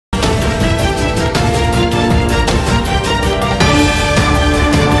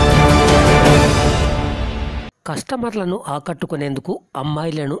కస్టమర్లను ఆకట్టుకునేందుకు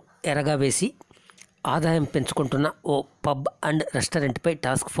అమ్మాయిలను ఎరగావేసి ఆదాయం పెంచుకుంటున్న ఓ పబ్ అండ్ రెస్టారెంట్పై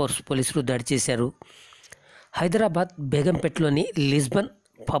టాస్క్ ఫోర్స్ పోలీసులు దాడి చేశారు. హైదరాబాద్ బేగంపేటలోని లిస్బన్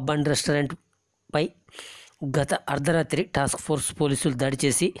పబ్ అండ్ రెస్టారెంట్పై గత అర్ధరాత్రి టాస్క్ ఫోర్స్ పోలీసులు దాడి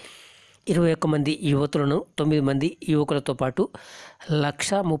చేసి 21 మంది యువతులను 9 మంది యువకులతో పాటు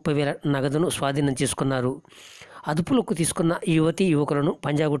 1,30,000 నగదును స్వాధీనం చేసుకున్నారు. అదుపులోకి తీసుకున్న యువతీ యువకులను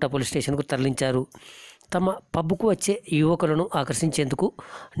పంజాగుట్ట పోలీస్ స్టేషన్కు తరలించారు. తమ పబ్కు వచ్చే యువకులను ఆకర్షించేందుకు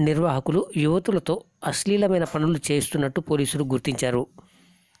నిర్వాహకులు యువతులతో అశ్లీలమైన పనులు చేయిస్తున్నట్టు పోలీసులు గుర్తించారు.